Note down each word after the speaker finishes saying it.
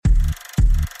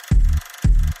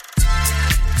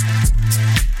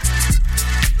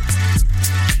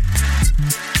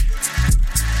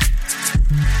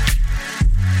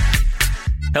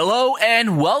Hello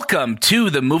and welcome to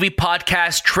the movie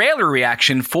podcast trailer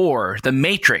reaction for The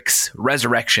Matrix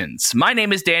Resurrections. My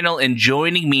name is Daniel, and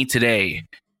joining me today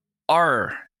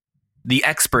are the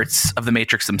experts of The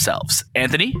Matrix themselves.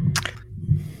 Anthony?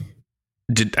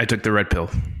 I took the red pill.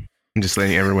 I'm just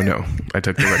letting everyone know. I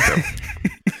took the red pill.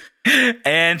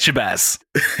 And Shabazz.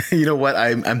 You know what?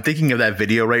 I'm thinking of that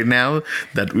video right now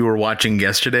that we were watching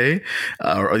yesterday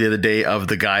or the other day of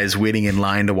the guys waiting in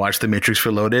line to watch The Matrix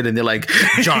Reloaded, and they're like,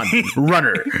 John,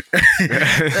 runner,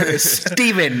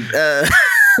 Steven,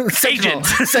 Agent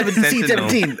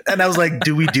 17, and I was like,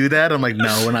 do we do that? I'm like,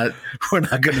 no, we're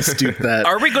not going to stoop that.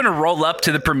 Are we going to roll up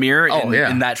to the premiere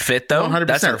in that fit though? 100%.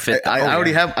 That's our fit.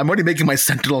 I'm already making my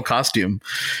Sentinel costume.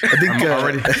 I think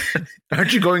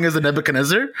aren't you going as a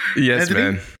Nebuchadnezzar? Yes, Anthony?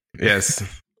 man. Yes.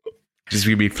 Just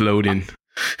gonna be floating.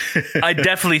 I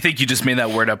definitely think you just made that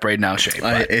word up right now, Shay.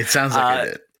 It sounds like I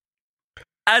did.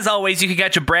 As always, you can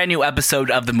catch a brand new episode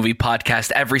of the Movie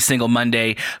Podcast every single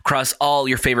Monday across all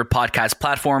your favorite podcast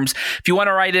platforms. If you want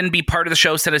to write in and be part of the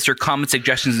show, send us your comments,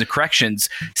 suggestions, and corrections.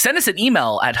 Send us an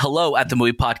email at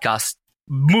hello@themoviepodcast.ca.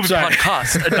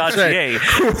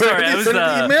 Sorry, I was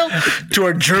an email to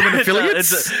our German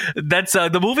affiliates. That's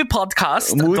the Movie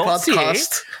Podcast. Movie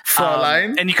Podcast,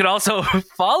 Fräulein. And you can also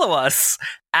follow us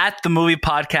at the Movie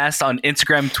Podcast on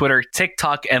Instagram, Twitter,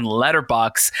 TikTok, and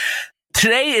Letterboxd.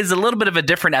 Today is a little bit of a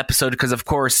different episode because, of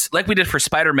course, like we did for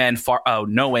Spider-Man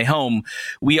No Way Home,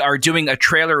 we are doing a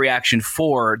trailer reaction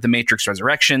for The Matrix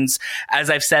Resurrections. As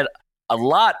I've said a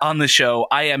lot on the show,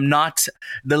 I am not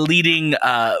the leading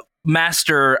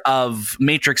master of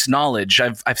Matrix knowledge.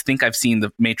 I think I've seen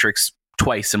The Matrix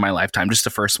twice in my lifetime, just the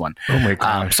first one. Oh my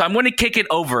gosh. So I'm going to kick it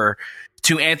over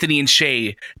to Anthony and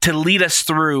Shay to lead us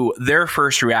through their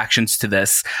first reactions to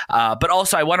this. But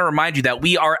also, I want to remind you that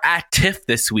we are at TIFF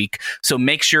this week. So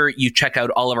make sure you check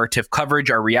out all of our TIFF coverage,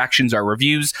 our reactions, our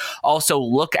reviews. Also,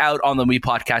 look out on the We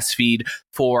Podcast feed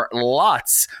for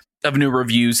lots of new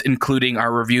reviews, including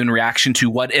our review and reaction to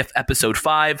What If Episode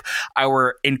 5,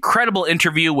 our incredible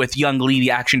interview with Young Lee, the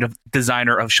action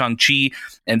designer of Shang-Chi,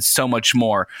 and so much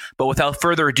more. But without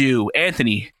further ado,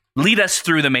 Anthony, lead us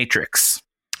through The Matrix.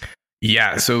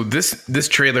 Yeah, so this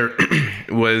trailer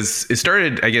it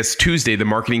started, I guess, Tuesday, the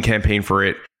marketing campaign for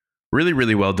it. Really,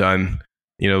 really well done.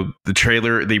 You know, the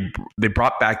trailer, they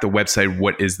brought back the website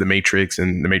What Is The Matrix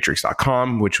and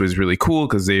thematrix.com, which was really cool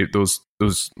because those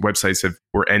websites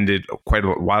were ended quite a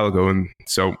while ago. And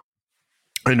so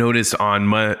I noticed on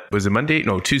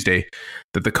Tuesday,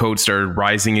 that the code started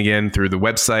rising again through the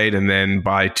website. And then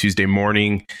by Tuesday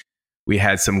morning, we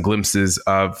had some glimpses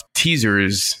of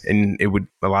teasers, and it would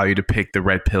allow you to pick the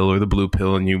red pill or the blue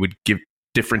pill, and you would give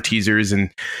different teasers. And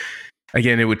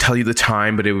again, it would tell you the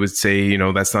time, but it would say, you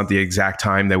know, that's not the exact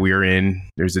time that we are in.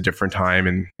 There's a different time.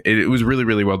 And it was really,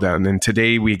 really well done. And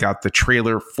today we got the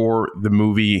trailer for the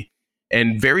movie,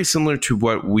 and very similar to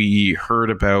what we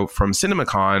heard about from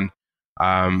CinemaCon.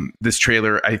 This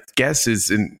trailer, I guess,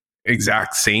 is an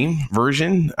exact same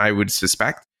version, I would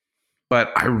suspect.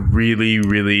 But I really,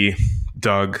 really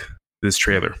dug this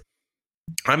trailer.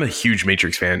 I'm a huge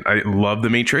Matrix fan. I love The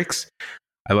Matrix.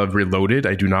 I love Reloaded.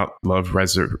 I do not love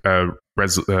Revolutions.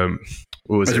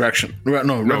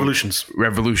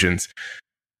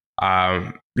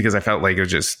 Because I felt like it was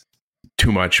just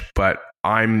too much. But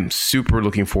I'm super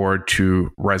looking forward to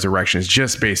Resurrections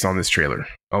just based on this trailer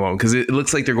alone. Because it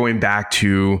looks like they're going back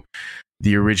to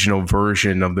the original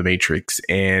version of The Matrix.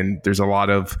 And there's a lot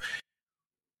of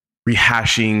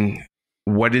rehashing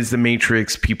what is the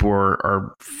Matrix. People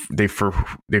they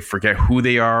forget who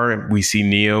they are. We see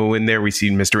Neo in there. We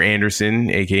see Mr. Anderson,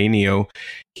 aka Neo.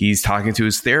 He's talking to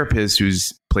his therapist,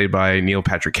 who's played by Neil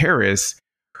Patrick Harris,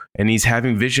 and he's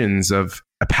having visions of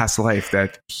a past life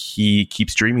that he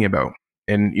keeps dreaming about.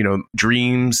 And you know,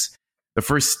 dreams. The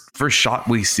first shot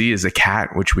we see is a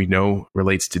cat, which we know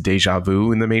relates to deja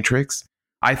vu in the Matrix.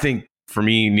 I think for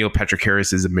me, Neil Patrick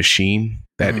Harris is a machine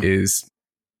that is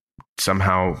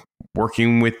somehow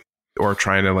working with or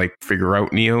trying to like figure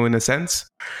out Neo in a sense.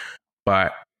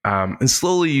 But and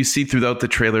slowly you see throughout the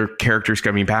trailer characters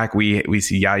coming back. We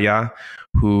see Yahya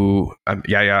Abdul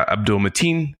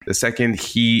Mateen II.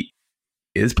 He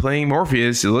is playing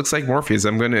Morpheus. It looks like Morpheus.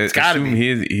 I'm going to assume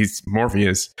he's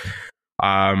Morpheus.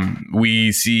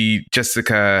 We see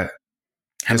Jessica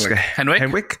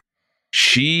Henwick.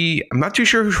 I'm not too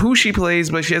sure who she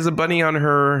plays, but she has a bunny on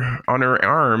her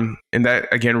arm, and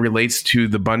that again relates to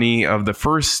the bunny of the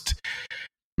first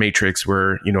Matrix,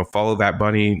 where you know, follow that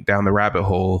bunny down the rabbit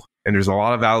hole. And there's a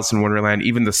lot of Alice in Wonderland.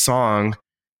 Even the song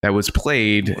that was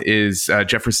played is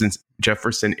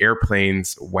Jefferson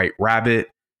Airplane's White Rabbit.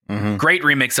 Great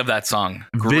remix of that song.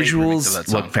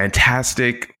 Visuals look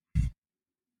fantastic.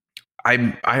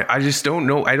 I just don't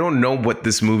know. I don't know what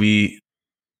this movie,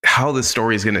 how the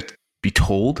story is going to be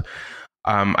told.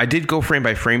 I did go frame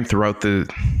by frame throughout the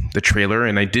trailer,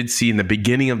 and I did see in the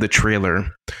beginning of the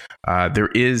trailer, there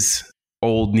is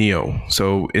old Neo.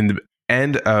 So in the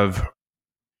end of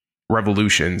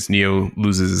Revolutions, Neo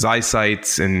loses his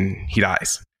eyesight and he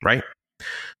dies, right?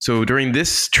 So during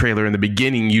this trailer, in the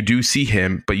beginning, you do see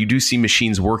him, but you do see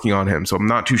machines working on him. So I'm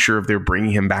not too sure if they're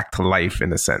bringing him back to life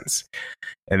in a sense,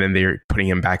 and then they're putting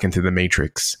him back into the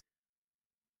Matrix.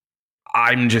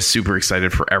 I'm just super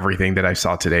excited for everything that I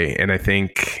saw today. And I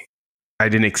think I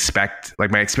didn't expect,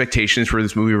 like, my expectations for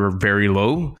this movie were very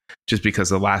low just because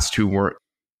the last two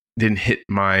didn't hit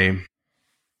my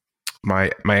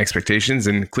expectations.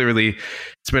 And clearly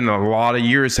it's been a lot of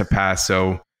years have passed.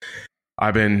 So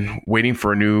I've been waiting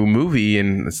for a new movie,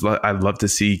 and I'd love to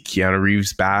see Keanu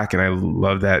Reeves back. And I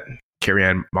love that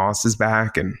Carrie-Anne Moss is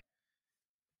back, and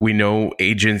we know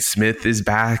Agent Smith is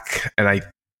back. And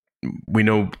we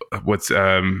know what's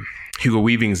Hugo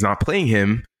Weaving's not playing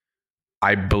him.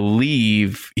 I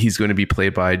believe he's going to be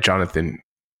played by Jonathan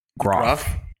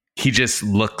Groff. He just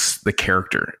looks the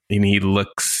character, and he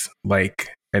looks like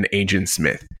an Agent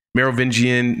Smith.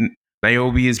 Merovingian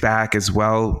Niobe is back as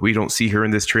well. We don't see her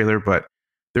in this trailer, but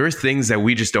there are things that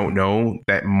we just don't know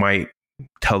that might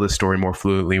tell the story more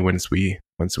fluidly once we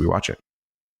watch it.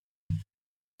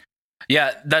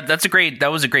 Yeah, that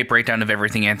was a great breakdown of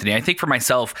everything, Anthony. I think for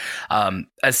myself,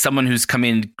 as someone who's come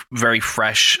in very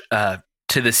fresh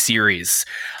to the series,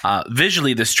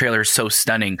 visually this trailer is so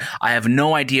stunning. I have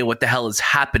no idea what the hell is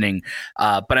happening,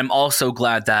 but I'm also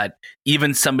glad that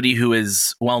even somebody who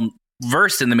is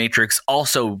versed in the Matrix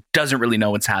also doesn't really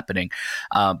know what's happening.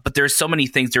 But there's so many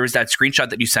things. There was that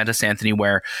screenshot that you sent us, Anthony,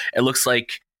 where it looks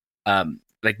like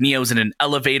Neo's in an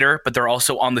elevator, but they're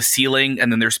also on the ceiling,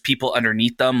 and then there's people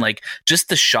underneath them. Like, just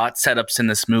the shot setups in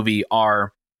this movie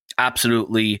are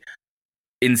absolutely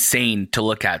insane to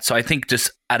look at. So I think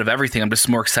just out of everything, I'm just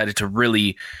more excited to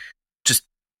really just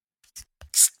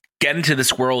get into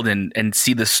this world and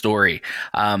see this story.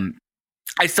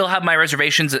 I still have my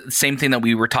reservations. Same thing that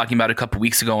we were talking about a couple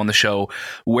weeks ago on the show.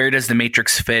 Where does the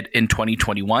Matrix fit in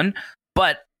 2021?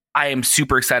 But I am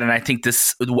super excited. And I think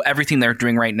everything they're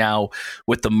doing right now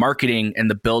with the marketing and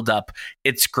the build up,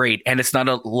 it's great. And it's not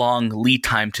a long lead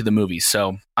time to the movie.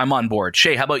 So I'm on board.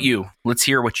 Shay, how about you? Let's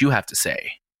hear what you have to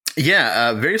say.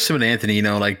 Yeah, very similar to Anthony. You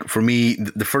know, like, for me,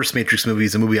 the first Matrix movie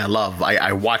is a movie I love.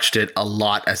 I watched it a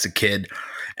lot as a kid.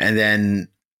 And then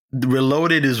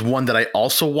Reloaded is one that I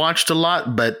also watched a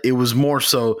lot, but it was more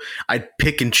so I'd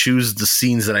pick and choose the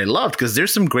scenes that I loved, because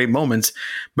there's some great moments.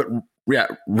 But yeah,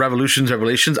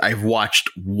 Revelations I've watched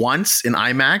once in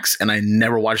IMAX, and I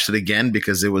never watched it again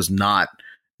because it was not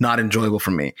enjoyable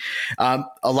for me. A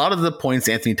lot of the points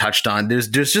Anthony touched on, there's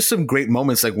just some great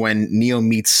moments, like when Neo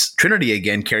meets Trinity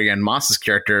again, Carrie-Anne Moss's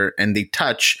character, and they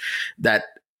touch that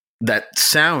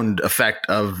sound effect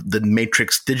of the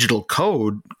Matrix digital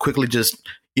code quickly just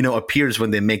appears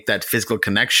when they make that physical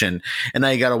connection. And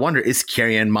I gotta wonder, is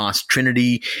Carrie-Anne Moss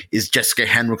Trinity? Is Jessica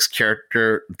Henwick's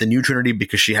character the new Trinity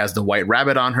because she has the white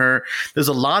rabbit on her? There's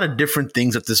a lot of different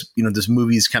things that this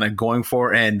movie is kind of going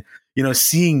for. And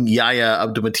seeing Yahya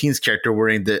Abdul-Mateen's character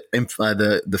wearing the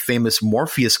famous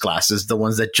Morpheus glasses, the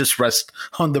ones that just rest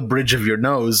on the bridge of your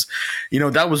nose,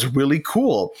 that was really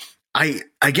cool. I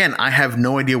have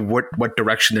no idea what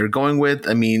direction they're going with.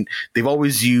 I mean, they've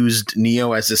always used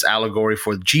Neo as this allegory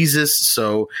for Jesus.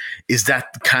 So is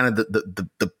that kind of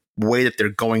the way that they're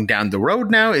going down the road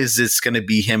now? Is this going to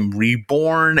be him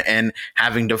reborn and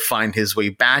having to find his way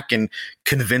back and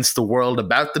convince the world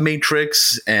about the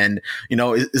Matrix? And,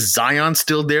 is Zion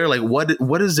still there? Like,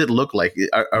 what does it look like?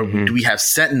 Do we have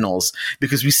Sentinels?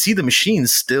 Because we see the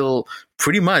machines still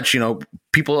pretty much,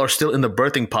 people are still in the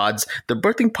birthing pods. The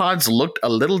birthing pods looked a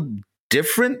little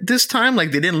different this time. Like,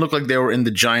 they didn't look like they were in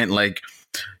the giant,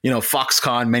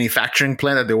 Foxconn manufacturing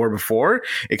plant that they were before.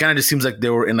 It kind of just seems like they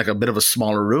were in like a bit of a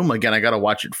smaller room. Again, I got to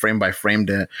watch it frame by frame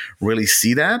to really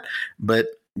see that. But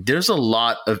there's a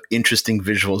lot of interesting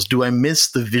visuals. Do I miss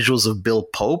the visuals of Bill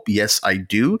Pope? Yes, I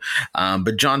do.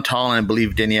 But John Toll and I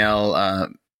believe Danielle,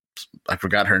 I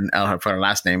forgot her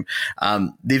last name.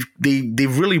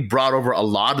 They've really brought over a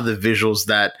lot of the visuals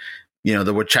that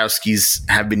the Wachowskis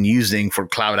have been using for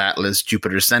Cloud Atlas,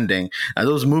 Jupiter Ascending.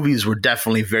 Those movies were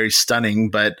definitely very stunning,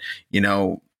 but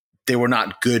they were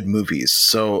not good movies.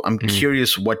 So I'm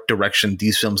curious what direction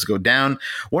these films go down.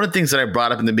 One of the things that I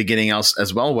brought up in the beginning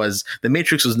as well was The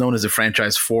Matrix was known as a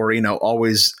franchise for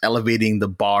always elevating the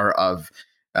bar of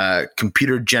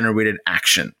computer generated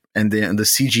action. and the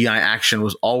CGI action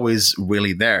was always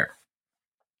really there.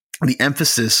 The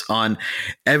emphasis on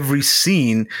every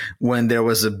scene when there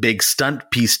was a big stunt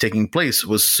piece taking place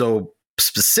was so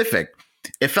specific.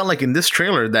 It felt like in this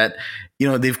trailer that,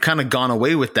 they've kind of gone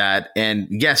away with that. And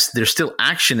yes, there's still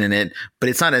action in it, but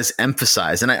it's not as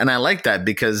emphasized. And I like that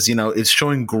because, it's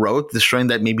showing growth. It's showing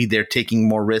that maybe they're taking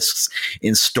more risks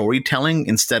in storytelling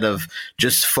instead of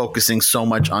just focusing so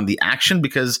much on the action,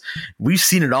 because we've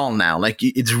seen it all now. Like,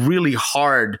 it's really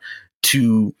hard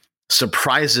to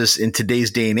surprise us in today's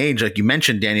day and age. Like you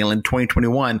mentioned, Daniel, in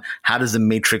 2021, how does the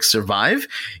Matrix survive?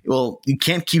 Well, you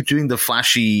can't keep doing the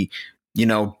flashy,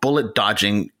 bullet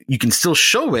dodging. You can still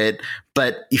show it,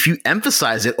 but if you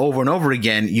emphasize it over and over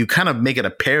again, you kind of make it a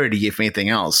parody, if anything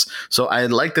else. So I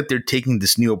like that they're taking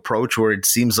this new approach where it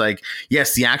seems like,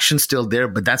 yes, the action's still there,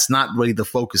 but that's not really the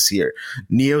focus here.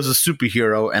 Neo's a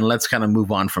superhero, and let's kind of move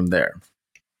on from there.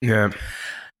 Yeah.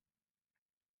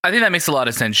 I think that makes a lot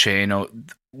of sense, Shay.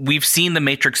 We've seen the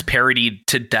Matrix parodied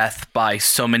to death by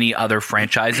so many other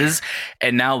franchises,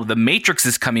 and now the Matrix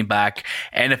is coming back.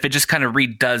 And if it just kind of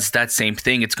redoes that same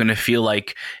thing, it's going to feel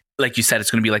like you said,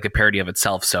 it's going to be like a parody of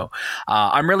itself. So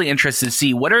I'm really interested to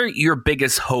see, what are your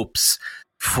biggest hopes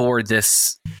for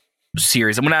this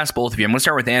series? I'm going to ask both of you. I'm going to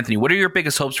start with Anthony. What are your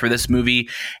biggest hopes for this movie?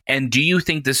 And do you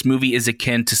think this movie is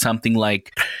akin to something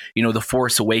like, The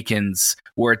Force Awakens,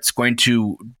 where it's going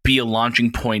to be a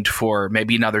launching point for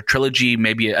maybe another trilogy,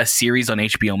 maybe a series on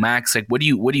HBO Max? Like, what do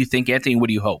you think, Anthony? What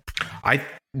do you hope?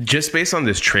 Just based on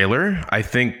this trailer, I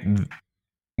think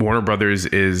Warner Brothers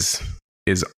is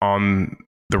on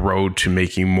the road to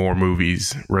making more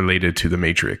movies related to the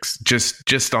Matrix.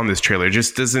 Just on this trailer, it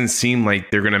just doesn't seem like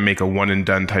they're going to make a one and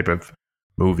done type of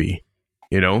movie.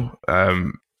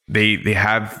 They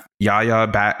have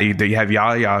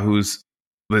Yahya, who's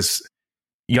this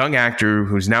young actor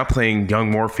who's now playing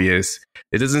young Morpheus.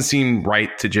 It doesn't seem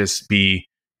right to just be,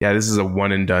 this is a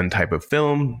one and done type of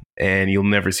film and you'll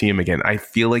never see him again. I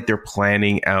feel like they're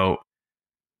planning out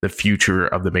the future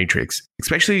of the Matrix,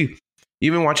 especially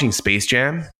even watching Space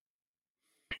Jam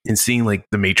and seeing like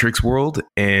the Matrix world.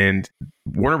 And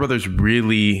Warner Brothers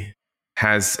really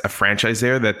has a franchise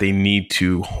there that they need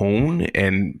to hone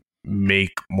and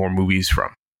make more movies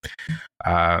from.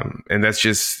 And that's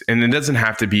just, and it doesn't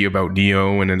have to be about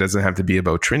Neo and it doesn't have to be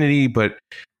about Trinity, but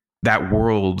that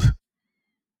world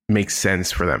makes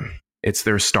sense for them. It's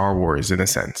their Star Wars in a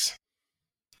sense.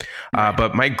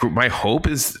 But my hope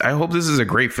is, I hope this is a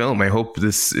great film. I hope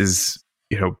this is,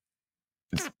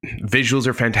 visuals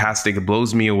are fantastic. It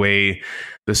blows me away.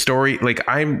 The story,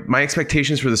 my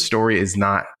expectations for the story is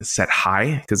not set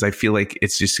high because I feel like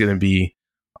it's just going to be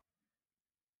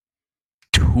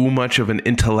too much of an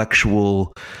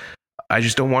intellectual. I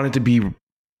just don't want it to be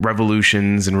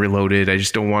Revolutions and Reloaded. I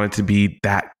just don't want it to be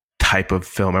that type of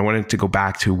film. I want it to go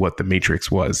back to what the Matrix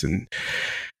was and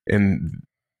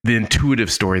the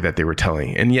intuitive story that they were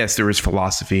telling. And yes, there is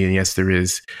philosophy, and yes, there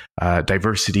is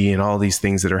diversity and all these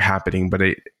things that are happening, but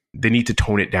they need to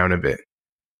tone it down a bit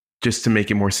just to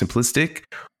make it more simplistic.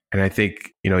 And I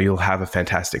think, you'll have a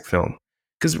fantastic film.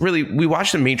 Because really, we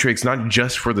watch The Matrix not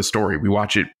just for the story. We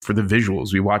watch it for the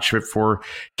visuals. We watch it for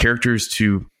characters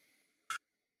to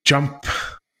jump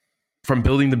from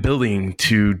building to building,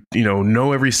 to,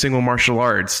 know every single martial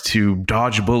arts, to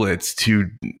dodge bullets, to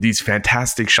these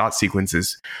fantastic shot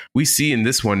sequences. We see in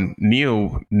this one,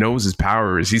 Neo knows his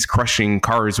powers. He's crushing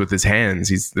cars with his hands.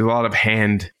 There's a lot of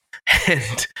hand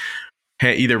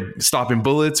either stopping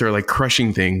bullets or like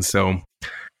crushing things. So,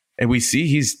 and we see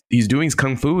he's doing his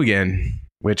kung fu again,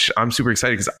 which I'm super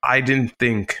excited because I didn't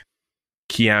think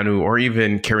Keanu or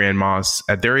even Carrie-Anne Moss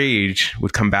at their age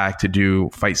would come back to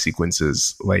do fight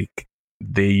sequences like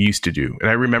they used to do.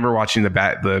 And I remember watching the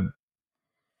behind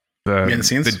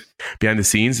the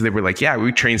scenes. They were like, yeah,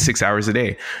 we train 6 hours a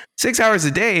day. 6 hours a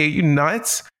day? You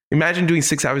nuts? Imagine doing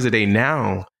 6 hours a day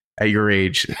now at your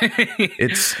age.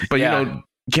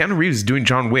 Keanu Reeves is doing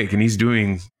John Wick and he's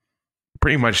doing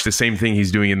pretty much the same thing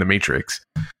he's doing in The Matrix.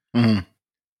 Mm-hmm.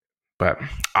 But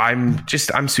I'm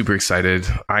super excited.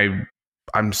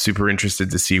 I'm super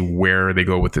interested to see where they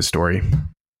go with this story.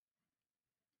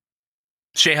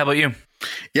 Shay, how about you?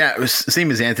 Yeah, it was the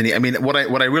same as Anthony. I mean, what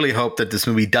I really hope that this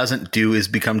movie doesn't do is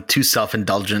become too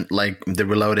self-indulgent like the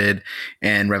Reloaded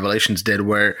and Revelations did,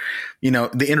 where,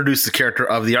 they introduced the character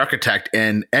of the architect,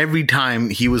 and every time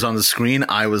he was on the screen,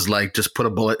 I was like, just put a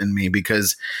bullet in me,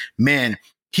 because, man,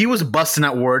 he was busting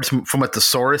out words from a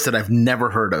thesaurus that I've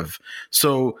never heard of.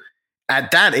 So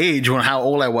at that age, when how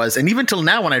old I was, and even till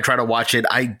now when I try to watch it,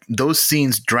 those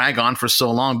scenes drag on for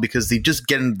so long because they just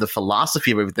get into the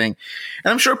philosophy of everything.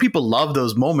 And I'm sure people love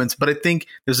those moments, but I think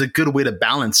there's a good way to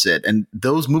balance it. And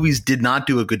those movies did not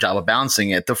do a good job of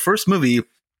balancing it. The first movie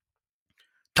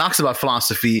talks about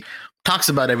philosophy, talks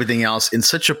about everything else in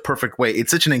such a perfect way.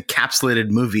 It's such an encapsulated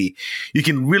movie. You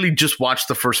can really just watch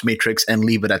the first Matrix and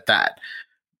leave it at that.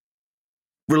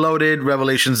 Reloaded,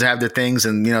 Revelations have their things,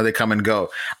 and they come and go.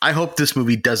 I hope this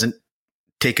movie doesn't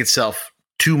take itself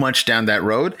too much down that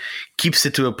road, keeps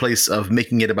it to a place of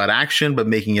making it about action, but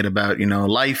making it about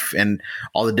life and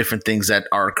all the different things that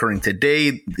are occurring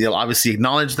today. They'll obviously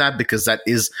acknowledge that because that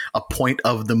is a point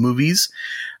of the movies.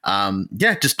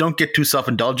 Just don't get too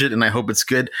self-indulgent, and I hope it's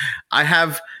good. I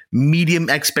have medium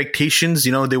expectations.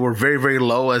 They were very, very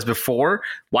low as before.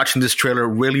 Watching this trailer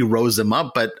really rose them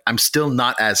up, but I'm still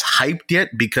not as hyped yet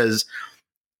because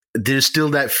there's still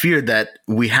that fear that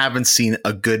we haven't seen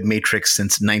a good Matrix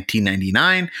since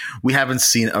 1999. We haven't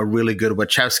seen a really good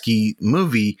Wachowski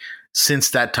movie since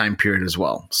that time period as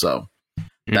well. So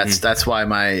that's why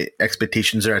my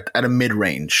expectations are at a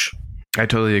mid-range. I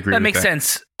totally agree. That makes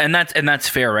sense, and that's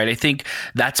fair, right? I think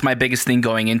that's my biggest thing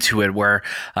going into it, where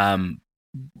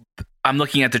I'm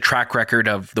looking at the track record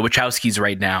of the Wachowskis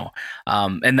right now,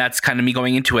 and that's kind of me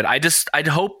going into it. I'd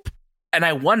hope, and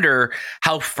I wonder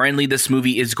how friendly this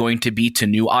movie is going to be to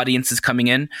new audiences coming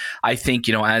in. I think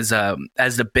as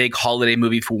the big holiday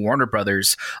movie for Warner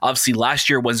Brothers, obviously last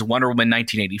year was Wonder Woman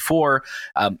 1984.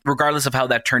 Regardless of how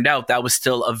that turned out, that was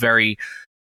still a very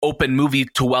open movie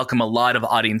to welcome a lot of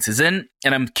audiences in.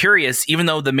 And I'm curious, even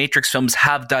though the Matrix films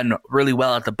have done really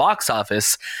well at the box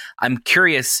office, I'm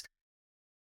curious,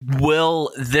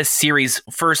 will this series,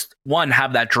 first, one,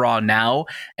 have that draw now,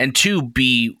 and two,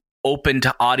 be open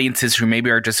to audiences who maybe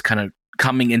are just kind of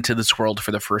coming into this world for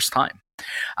the first time?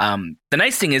 The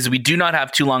nice thing is we do not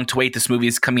have too long to wait. This movie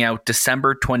is coming out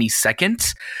December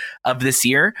 22nd of this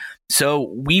year.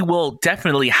 So we will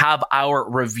definitely have our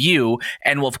review,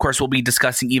 and we'll be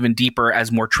discussing even deeper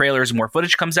as more trailers and more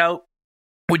footage comes out.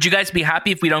 Would you guys be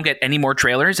happy if we don't get any more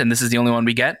trailers and this is the only one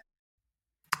we get?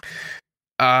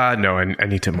 No, I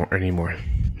need any more.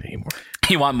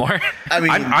 You want more? I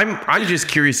mean, I'm just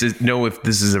curious to know if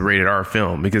this is a rated R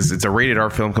film, because it's a rated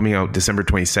R film coming out December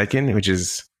 22nd, which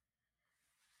is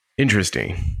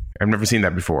interesting. I've never seen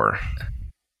that before.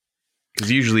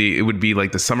 Because usually it would be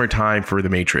like the summertime for The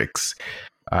Matrix.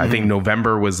 I think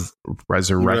November was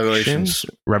Revelations.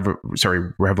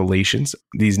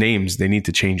 These names, they need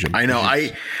to change them. I know.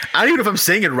 I don't even know if I'm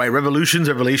saying it right. Revelations.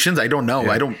 I don't know.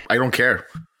 Yeah. I don't care.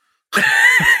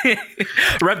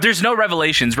 There's no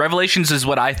Revelations. Revelations is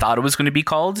what I thought it was going to be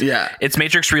called. Yeah, it's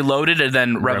Matrix Reloaded and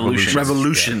then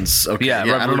Revolutions. Okay. Yeah,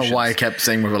 I don't know why I kept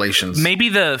saying Revelations. Maybe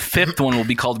the fifth one will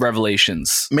be called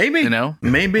Revelations. Maybe.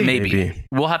 Maybe.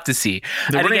 We'll have to see.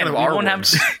 They're running out of our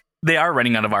words. They are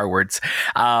running out of our words.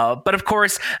 But of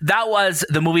course, that was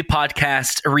the movie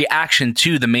podcast reaction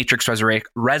to the Matrix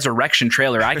Resurrection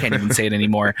trailer. I can't even say it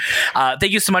anymore.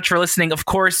 Thank you so much for listening. Of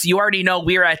course, you already know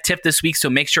we are at TIFF this week, so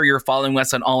make sure you're following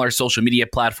us on all our social media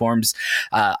platforms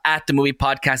at the movie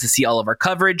podcast to see all of our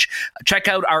coverage. Check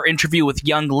out our interview with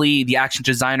Young Lee, the action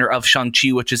designer of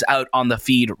Shang-Chi, which is out on the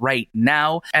feed right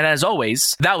now. And as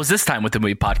always, that was this time with the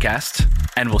movie podcast,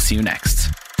 and we'll see you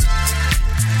next.